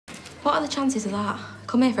What are the chances of that? I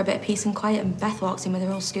come here for a bit of peace and quiet and Beth walks in with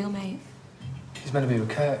her old schoolmate. He's meant to be with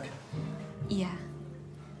Kirk. Yeah.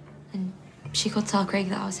 And she could tell Craig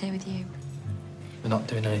that I was here with you. We're not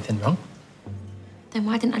doing anything wrong. Then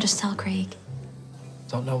why didn't I just tell Craig?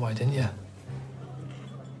 Don't know why, didn't you?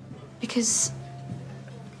 Because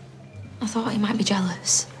I thought he might be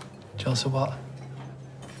jealous. Jealous of what?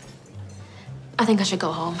 I think I should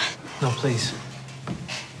go home. No, please.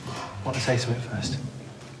 I want to say something first.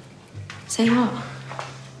 Say what?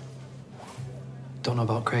 Don't know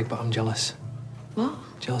about Craig, but I'm jealous. What?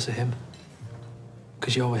 Jealous of him.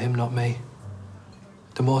 Because you're with him, not me.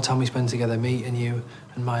 The more time we spend together, me and you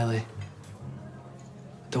and Miley,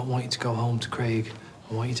 I don't want you to go home to Craig.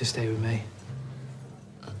 I want you to stay with me.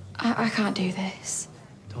 I can't do this.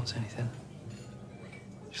 Don't say anything.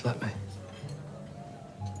 Just let me.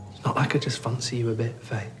 It's not like I just fancy you a bit,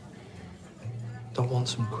 Faye. Don't want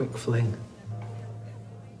some quick fling.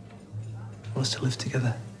 I want us to live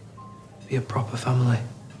together. Be a proper family.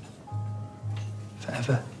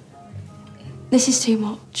 Forever. This is too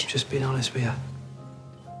much. Just being honest with you.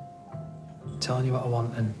 Telling you what I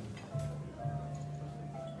want and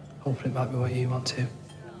hoping it might be what you want too.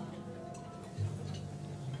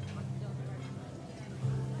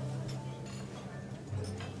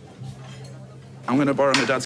 I'm going to borrow my dad's